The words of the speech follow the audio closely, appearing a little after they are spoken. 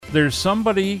there's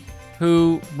somebody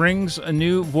who brings a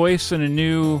new voice and a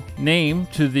new name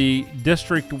to the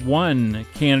District 1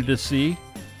 candidacy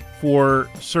for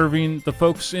serving the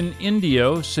folks in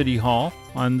Indio City Hall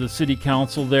on the city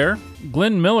council there.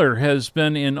 Glenn Miller has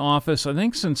been in office, I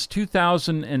think, since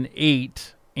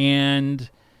 2008, and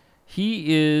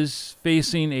he is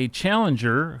facing a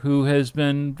challenger who has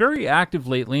been very active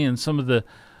lately in some of the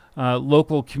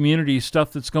local community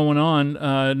stuff that's going on,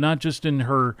 not just in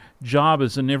her job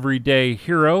as an everyday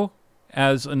hero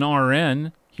as an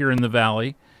RN here in the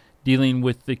Valley, dealing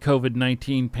with the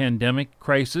COVID-19 pandemic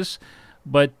crisis,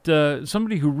 but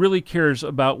somebody who really cares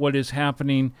about what is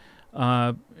happening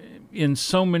in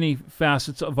so many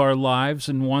facets of our lives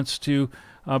and wants to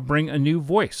bring a new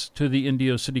voice to the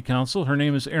Indio City Council. Her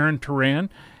name is Erin Teran.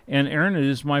 And Erin, it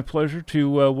is my pleasure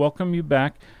to welcome you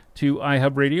back to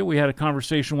iHub Radio. We had a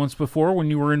conversation once before when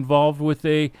you were involved with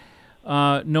a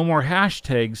No More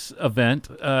Hashtags event,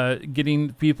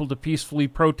 getting people to peacefully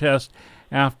protest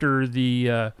after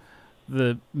the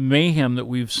mayhem that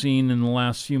we've seen in the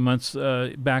last few months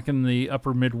back in the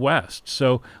upper Midwest.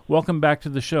 So welcome back to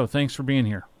the show. Thanks for being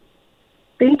here.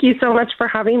 Thank you so much for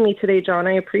having me today, John.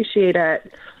 I appreciate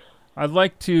it. I'd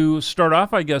like to start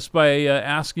off, I guess, by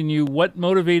asking you what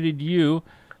motivated you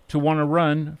to want to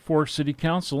run for city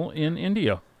council in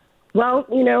Indio. Well,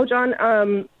 John,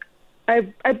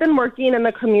 I've been working in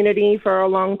the community for a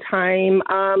long time,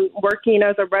 working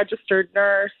as a registered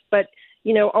nurse, but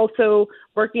also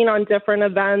working on different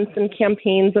events and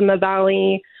campaigns in the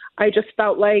Valley. I just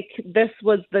felt like this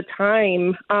was the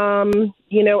time.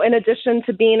 In addition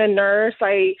to being a nurse,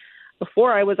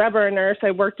 before I was ever a nurse,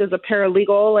 I worked as a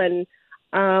paralegal, and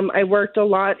I worked a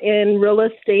lot in real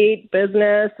estate,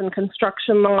 business, and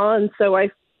construction law, and so I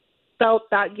felt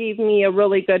that gave me a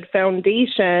really good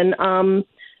foundation.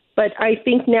 But I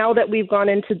think now that we've gone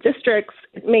into districts,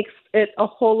 it makes it a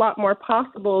whole lot more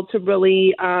possible to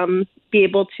really be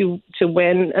able to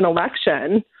win an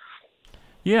election.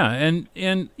 Yeah, and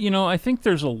I think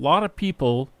there's a lot of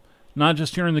people, not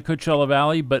just here in the Coachella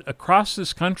Valley, but across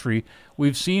this country,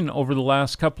 we've seen over the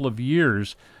last couple of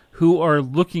years, who are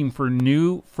looking for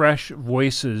new, fresh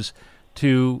voices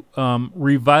to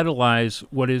revitalize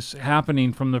what is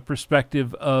happening from the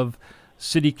perspective of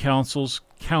city councils,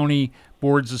 county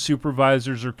boards of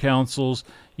supervisors or councils,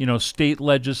 state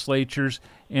legislatures,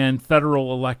 and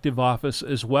federal elective office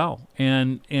as well.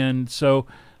 And so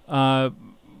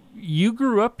you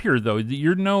grew up here, though.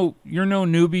 You're no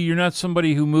newbie. You're not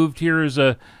somebody who moved here as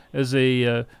a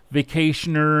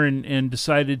vacationer and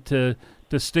decided to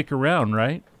stick around,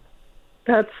 right?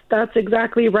 That's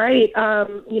exactly right.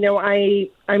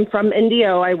 I'm from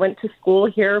Indio. I went to school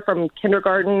here from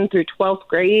kindergarten through 12th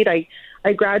grade.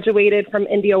 I graduated from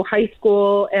Indio High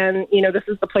School, and, this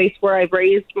is the place where I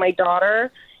raised my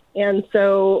daughter. And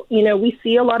so, we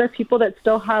see a lot of people that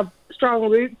still have strong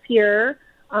roots here.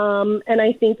 And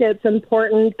I think it's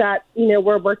important that,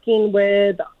 we're working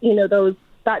with,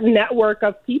 that network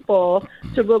of people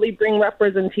to really bring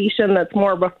representation that's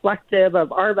more reflective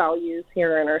of our values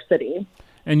here in our city.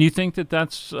 And you think that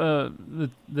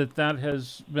that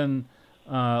has been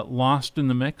lost in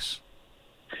the mix?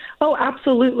 Oh,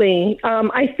 absolutely.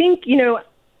 I think,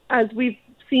 as we've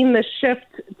seen the shift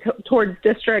towards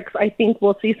districts, I think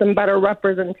we'll see some better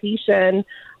representation.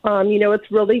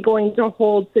 It's really going to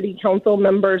hold city council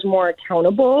members more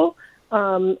accountable,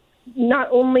 not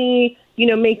only,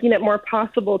 making it more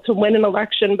possible to win an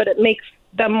election, but it makes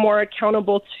them more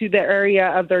accountable to the area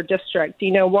of their district.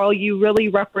 While you really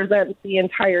represent the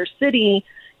entire city,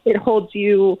 it holds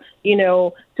you,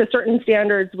 to certain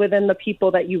standards within the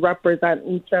people that you represent.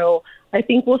 And so I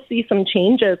think we'll see some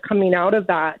changes coming out of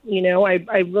that.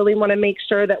 I really want to make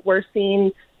sure that we're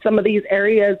seeing some of these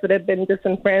areas that have been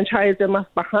disenfranchised and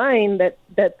left behind,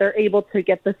 that they're able to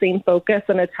get the same focus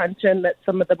and attention that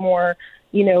some of the more,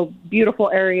 beautiful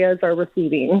areas are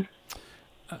receiving.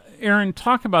 Erin,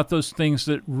 talk about those things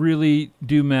that really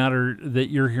do matter that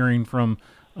you're hearing from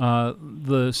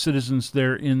the citizens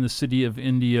there in the city of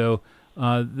Indio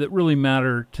that really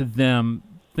matter to them,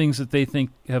 things that they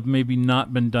think have maybe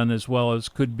not been done as well as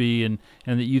could be, and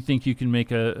that you think you can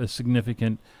make a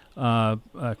significant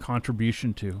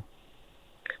contribution to.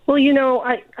 Well,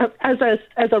 as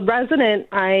a resident,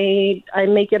 I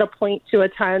make it a point to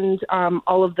attend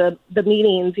all of the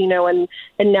meetings, and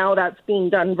now that's being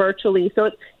done virtually. So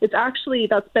it's actually,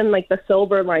 that's been like the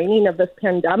silver lining of this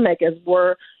pandemic, is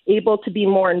we're able to be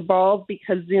more involved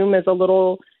because Zoom is a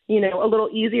little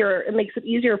easier. It makes it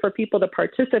easier for people to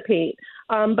participate.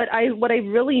 But what I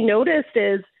really noticed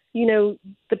is, the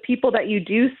people that you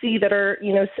do see that are,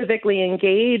 civically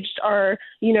engaged are,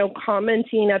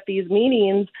 commenting at these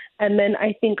meetings. And then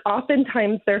I think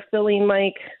oftentimes they're feeling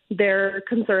like their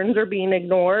concerns are being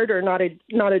ignored or not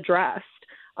addressed.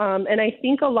 And I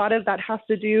think a lot of that has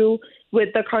to do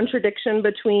with the contradiction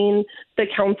between the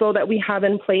council that we have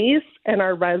in place and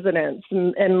our residents.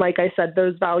 And like I said,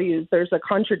 those values, there's a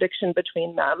contradiction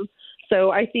between them.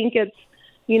 So I think it's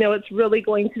really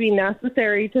going to be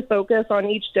necessary to focus on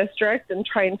each district and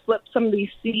try and flip some of these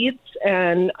seats.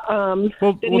 And then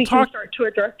we can start to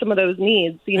address some of those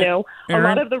needs. Aaron, a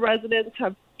lot of the residents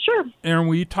have. Sure. Aaron,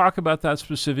 will you talk about that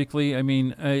specifically? I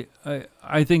mean,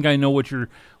 I think I know what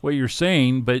you're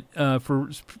saying, but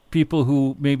for people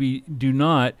who maybe do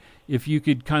not, if you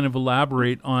could kind of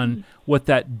elaborate on what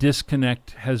that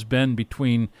disconnect has been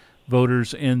between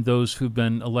voters and those who've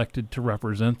been elected to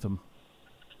represent them.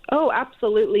 Oh,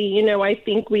 absolutely. I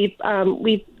think we've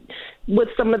with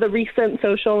some of the recent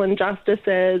social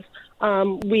injustices,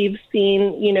 we've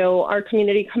seen, our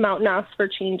community come out and ask for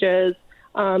changes.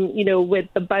 With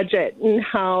the budget and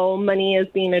how money is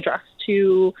being addressed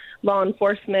to law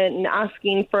enforcement and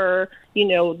asking for,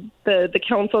 the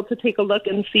council to take a look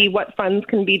and see what funds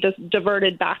can be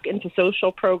diverted back into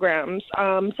social programs.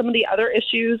 Some of the other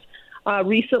issues,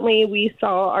 recently we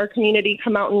saw our community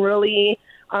come out and really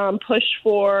push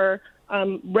for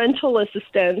rental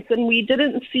assistance, and we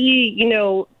didn't see,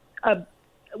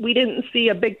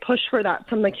 a big push for that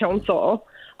from the council.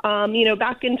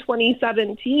 Back in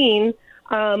 2017,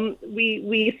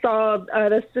 we saw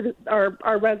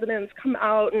our residents come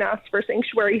out and ask for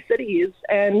sanctuary cities,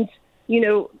 and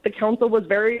the council was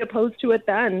very opposed to it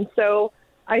then. So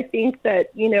I think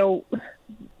that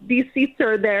these seats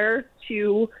are there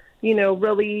to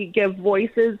really give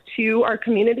voices to our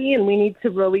community, and we need to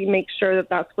really make sure that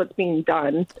that's what's being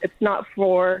done. It's not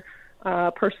for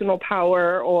personal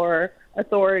power or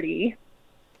authority.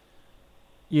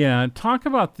 Yeah, talk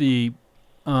about the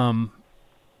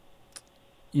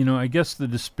I guess the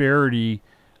disparity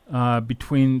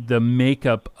between the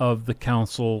makeup of the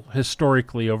council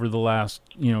historically over the last,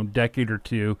 decade or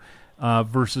two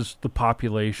versus the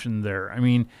population there. I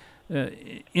mean,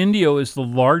 Indio is the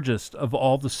largest of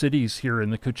all the cities here in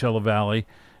the Coachella Valley,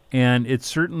 and it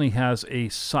certainly has a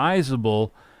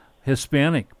sizable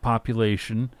Hispanic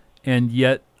population, and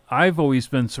yet I've always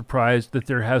been surprised that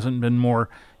there hasn't been more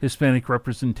Hispanic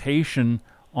representation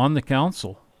on the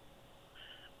council.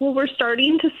 Well, we're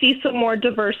starting to see some more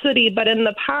diversity, but in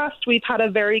the past, we've had a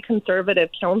very conservative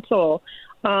council.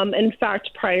 In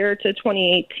fact, prior to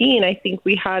 2018, I think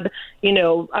we had,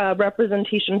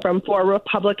 representation from 4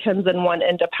 Republicans and 1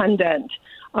 independent.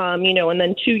 And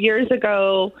then 2 years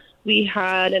ago, we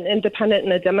had an independent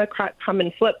and a Democrat come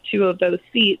and flip 2 of those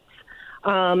seats.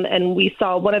 And we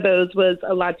saw one of those was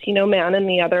a Latino man and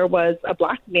the other was a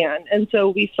Black man. And so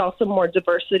we saw some more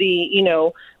diversity,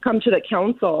 come to the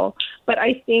council. But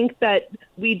I think that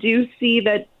we do see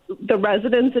that the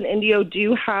residents in Indio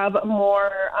do have a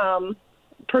more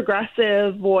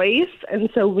progressive voice. And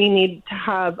so we need to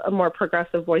have a more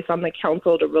progressive voice on the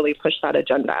council to really push that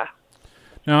agenda.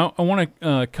 Now, I want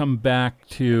to come back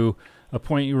to a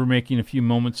point you were making a few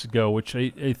moments ago, which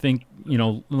I think,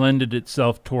 lended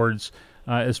itself towards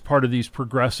as part of these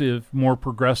more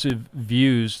progressive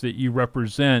views that you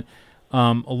represent.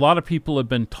 A lot of people have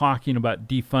been talking about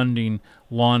defunding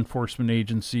law enforcement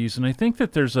agencies, and I think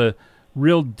that there's a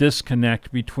real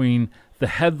disconnect between the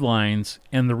headlines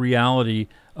and the reality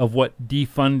of what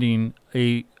defunding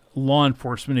a law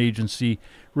enforcement agency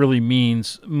really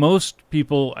means. Most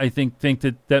people, I think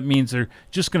that means they're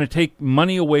just going to take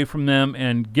money away from them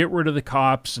and get rid of the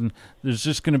cops, and there's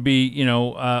just going to be,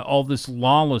 all this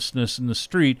lawlessness in the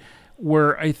street,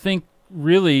 where I think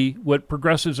really what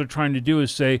progressives are trying to do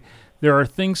is say there are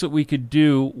things that we could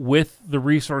do with the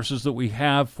resources that we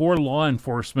have for law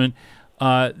enforcement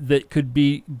that could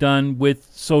be done with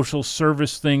social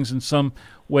service things in some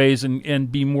ways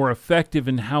and be more effective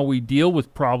in how we deal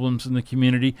with problems in the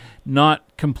community, not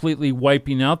completely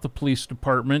wiping out the police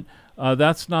department.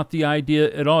 That's not the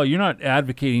idea at all. You're not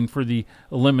advocating for the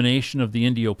elimination of the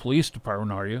Indio Police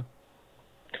Department, are you?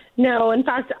 No, in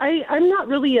fact, I'm not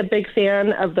really a big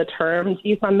fan of the term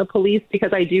defund the police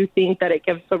because I do think that it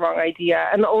gives the wrong idea.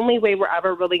 And the only way we're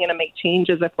ever really going to make change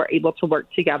is if we're able to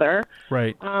work together.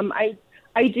 Right.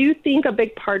 I do think a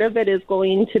big part of it is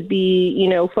going to be,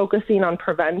 focusing on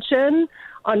prevention,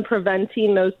 on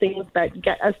preventing those things that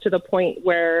get us to the point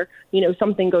where,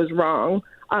 something goes wrong.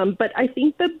 But I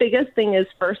think the biggest thing is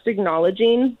first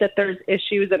acknowledging that there's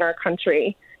issues in our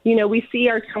country. We see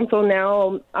our council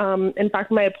now. In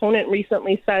fact, my opponent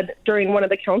recently said during one of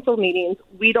the council meetings,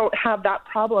 we don't have that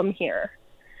problem here.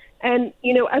 And,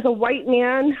 as a white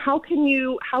man, how can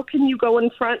you go in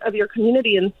front of your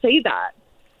community and say that?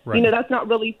 Right. That's not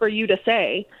really for you to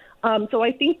say. So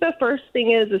I think the first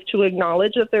thing is to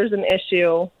acknowledge that there's an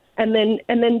issue, and then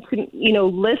to,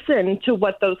 listen to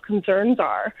what those concerns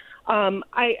are.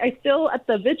 I feel at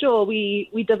the vigil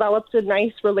we developed a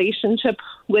nice relationship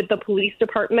with the police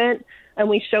department, and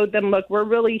we showed them, look, we're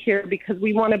really here because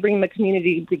we want to bring the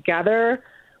community together.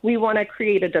 We want to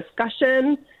create a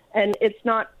discussion, and it's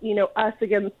not, us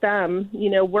against them.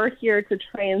 We're here to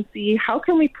try and see how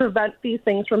can we prevent these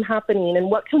things from happening,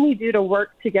 and what can we do to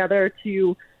work together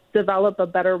to develop a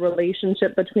better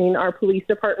relationship between our police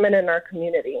department and our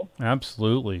community.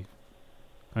 Absolutely.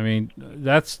 I mean,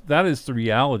 that is the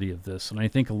reality of this. And I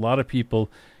think a lot of people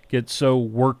get so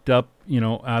worked up,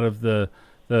 out of the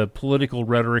political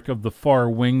rhetoric of the far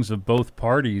wings of both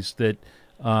parties that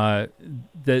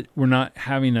that we're not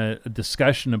having a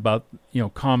discussion about,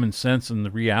 common sense and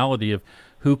the reality of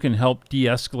who can help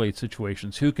de-escalate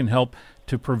situations, who can help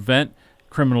to prevent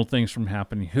criminal things from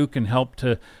happening, who can help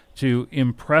to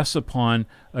impress upon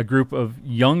a group of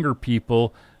younger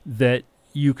people that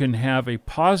you can have a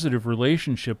positive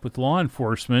relationship with law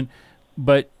enforcement,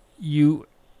 but you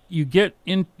get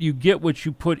what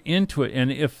you put into it.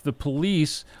 And if the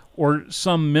police or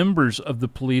some members of the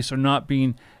police are not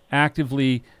being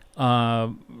actively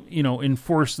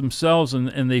enforced themselves,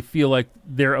 and they feel like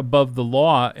they're above the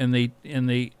law, and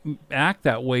they act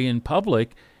that way in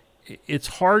public, it's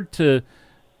hard to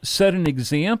set an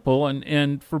example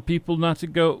and for people not to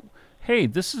go, hey,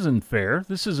 this isn't fair,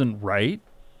 this isn't right.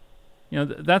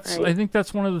 That's right. I think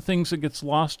that's one of the things that gets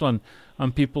lost on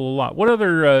people a lot. What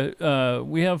other,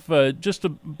 we have just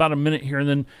about a minute here, and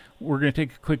then we're going to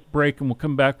take a quick break, and we'll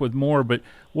come back with more. But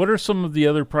what are some of the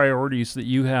other priorities that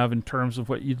you have in terms of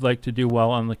what you'd like to do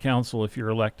while on the council if you're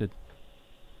elected?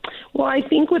 Well, I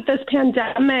think with this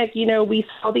pandemic, we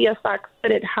saw the effects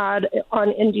that it had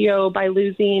on Indio by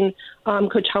losing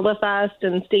Coachella Fest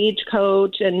and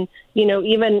Stagecoach, and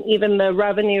even the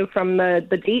revenue from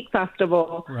the Date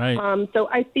Festival. Right. So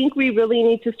I think we really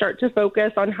need to start to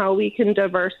focus on how we can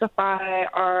diversify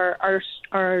our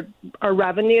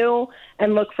revenue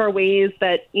and look for ways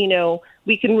that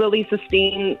we can really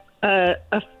sustain a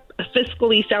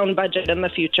fiscally sound budget in the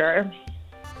future.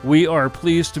 We are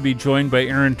pleased to be joined by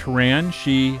Erin Teran.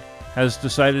 She has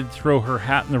decided to throw her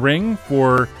hat in the ring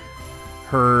for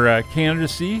her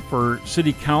candidacy for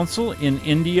City Council in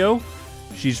Indio.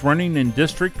 She's running in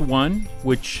District 1,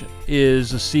 which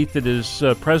is a seat that is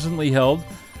presently held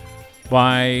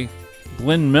by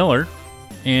Glenn Miller.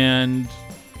 And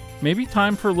maybe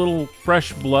time for a little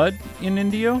fresh blood in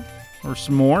Indio, or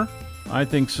some more. I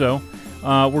think so.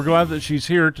 We're glad that she's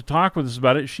here to talk with us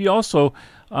about it. She also,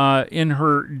 in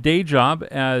her day job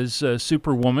as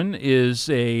Superwoman, is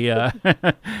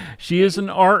she is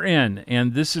an RN,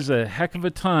 and this is a heck of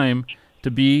a time to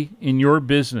be in your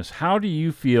business. How do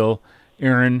you feel,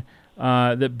 Erin,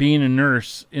 that being a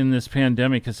nurse in this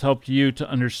pandemic has helped you to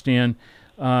understand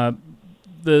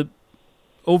the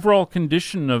overall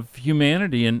condition of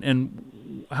humanity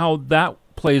and how that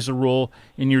plays a role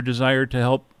in your desire to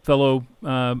help fellow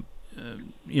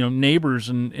neighbors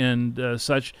and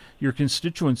such, your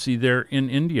constituency there in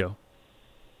Indio?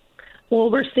 Well,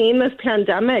 we're seeing this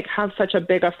pandemic have such a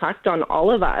big effect on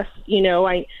all of us.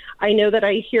 I know that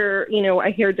I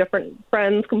hear different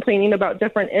friends complaining about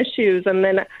different issues, and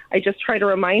then I just try to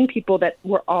remind people that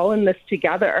we're all in this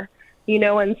together,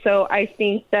 and so I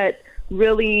think that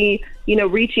really,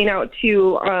 reaching out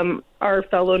to our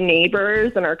fellow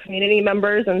neighbors and our community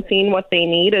members and seeing what they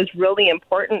need is really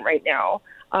important right now.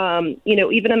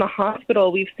 Even in the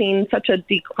hospital, we've seen such a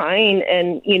decline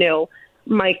in,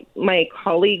 my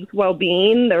colleagues'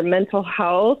 well-being, their mental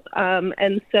health.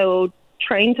 And so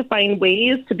trying to find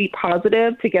ways to be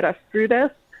positive to get us through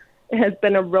this has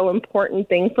been a real important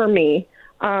thing for me.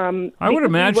 I would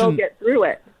imagine we'll get through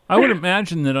it. I would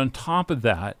imagine that on top of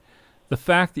that, the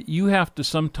fact that you have to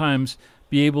sometimes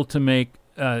be able to make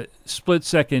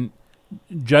split-second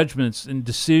judgments and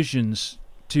decisions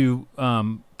to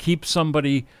keep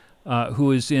somebody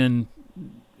who is in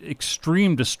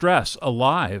extreme distress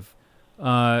alive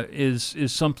is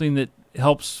something that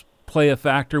helps play a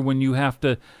factor when you have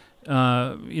to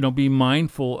be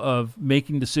mindful of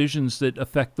making decisions that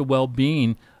affect the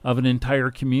well-being of an entire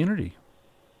community.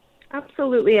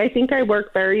 Absolutely. I think I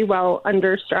work very well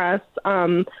under stress.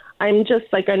 I'm just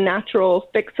like a natural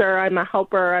fixer. I'm a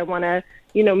helper. I want to,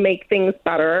 make things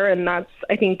better. And I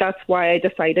think that's why I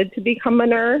decided to become a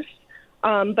nurse.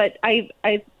 But I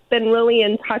been really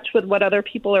in touch with what other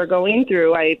people are going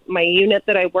through. My unit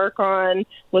that I work on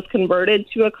was converted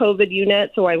to a COVID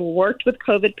unit, so I worked with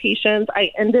COVID patients.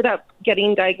 I ended up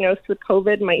getting diagnosed with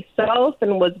COVID myself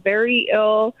and was very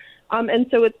ill. And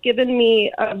so it's given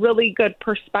me a really good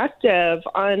perspective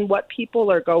on what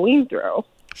people are going through.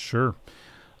 Sure.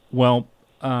 Well,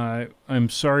 I'm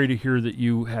sorry to hear that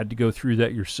you had to go through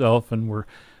that yourself, and we're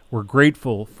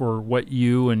grateful for what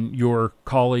you and your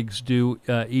colleagues do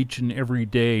each and every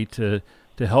day to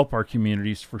help our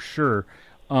communities, for sure.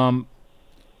 I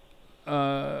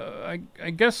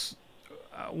guess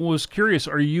I was curious,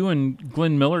 are you and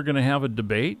Glenn Miller going to have a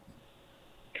debate?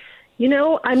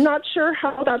 I'm not sure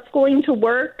how that's going to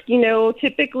work.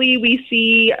 Typically we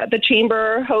see the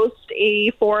chamber host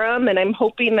a forum, and I'm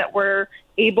hoping that we're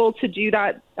able to do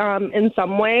that in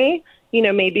some way.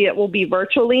 Maybe it will be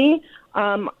virtually.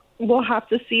 We'll have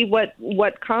to see what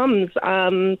comes.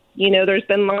 There's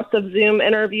been lots of Zoom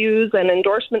interviews and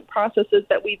endorsement processes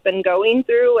that we've been going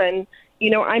through, and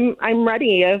I'm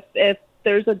ready. If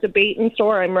there's a debate in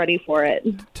store, I'm ready for it.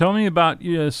 Tell me about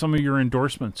some of your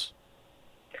endorsements.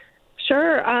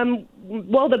 Sure.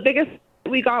 Well, the biggest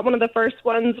we got, one of the first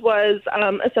ones was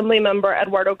Assemblymember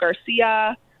Eduardo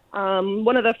Garcia.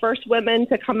 One of the first women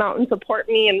to come out and support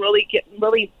me and really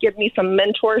give me some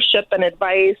mentorship and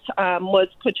advice was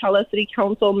Coachella City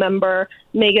Council member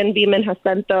Megan Beeman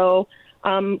Jacinto,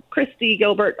 Christy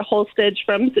Gilbert Holstage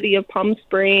from City of Palm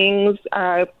Springs,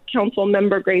 Council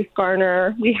member Grace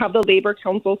Garner. We have the Labor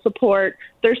Council support.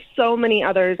 There's so many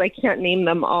others. I can't name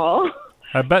them all.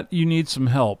 I bet you need some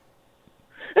help.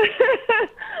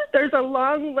 There's a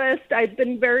long list. I've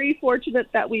been very fortunate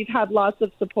that we've had lots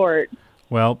of support.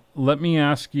 Well, let me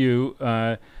ask you,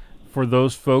 for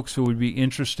those folks who would be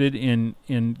interested in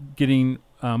getting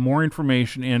more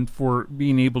information and for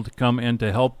being able to come and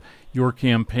to help your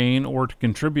campaign or to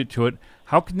contribute to it,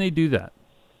 how can they do that?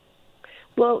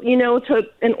 Well, in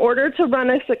order to run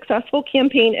a successful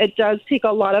campaign, it does take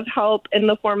a lot of help in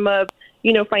the form of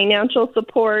financial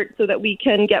support so that we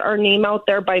can get our name out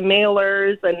there by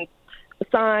mailers and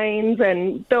signs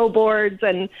and billboards,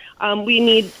 and we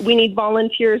need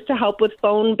volunteers to help with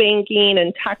phone banking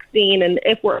and texting, and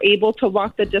if we're able to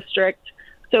walk the district.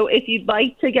 So if you'd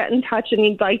like to get in touch and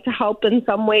you'd like to help in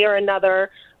some way or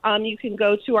another, you can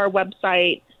go to our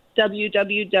website,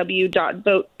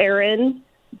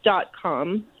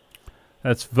 www.voteerin.com.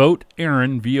 That's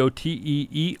VoteErin,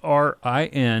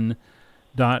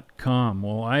 VoteErin.com.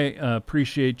 Well, I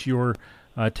appreciate your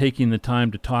taking the time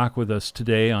to talk with us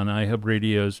today on iHub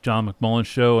Radio's John McMullen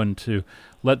Show, and to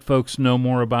let folks know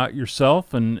more about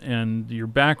yourself and your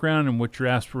background and what your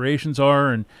aspirations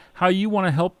are and how you want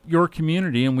to help your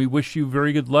community. And we wish you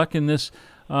very good luck in this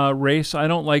race. I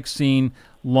don't like seeing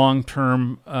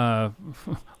long-term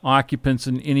occupants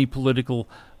in any political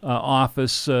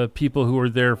office, people who are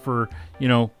there for,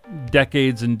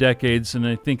 decades and decades. And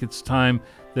I think it's time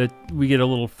that we get a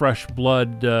little fresh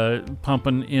blood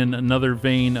pumping in another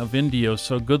vein of Indio.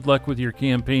 So good luck with your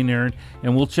campaign, Erin,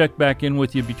 and we'll check back in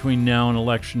with you between now and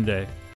Election Day.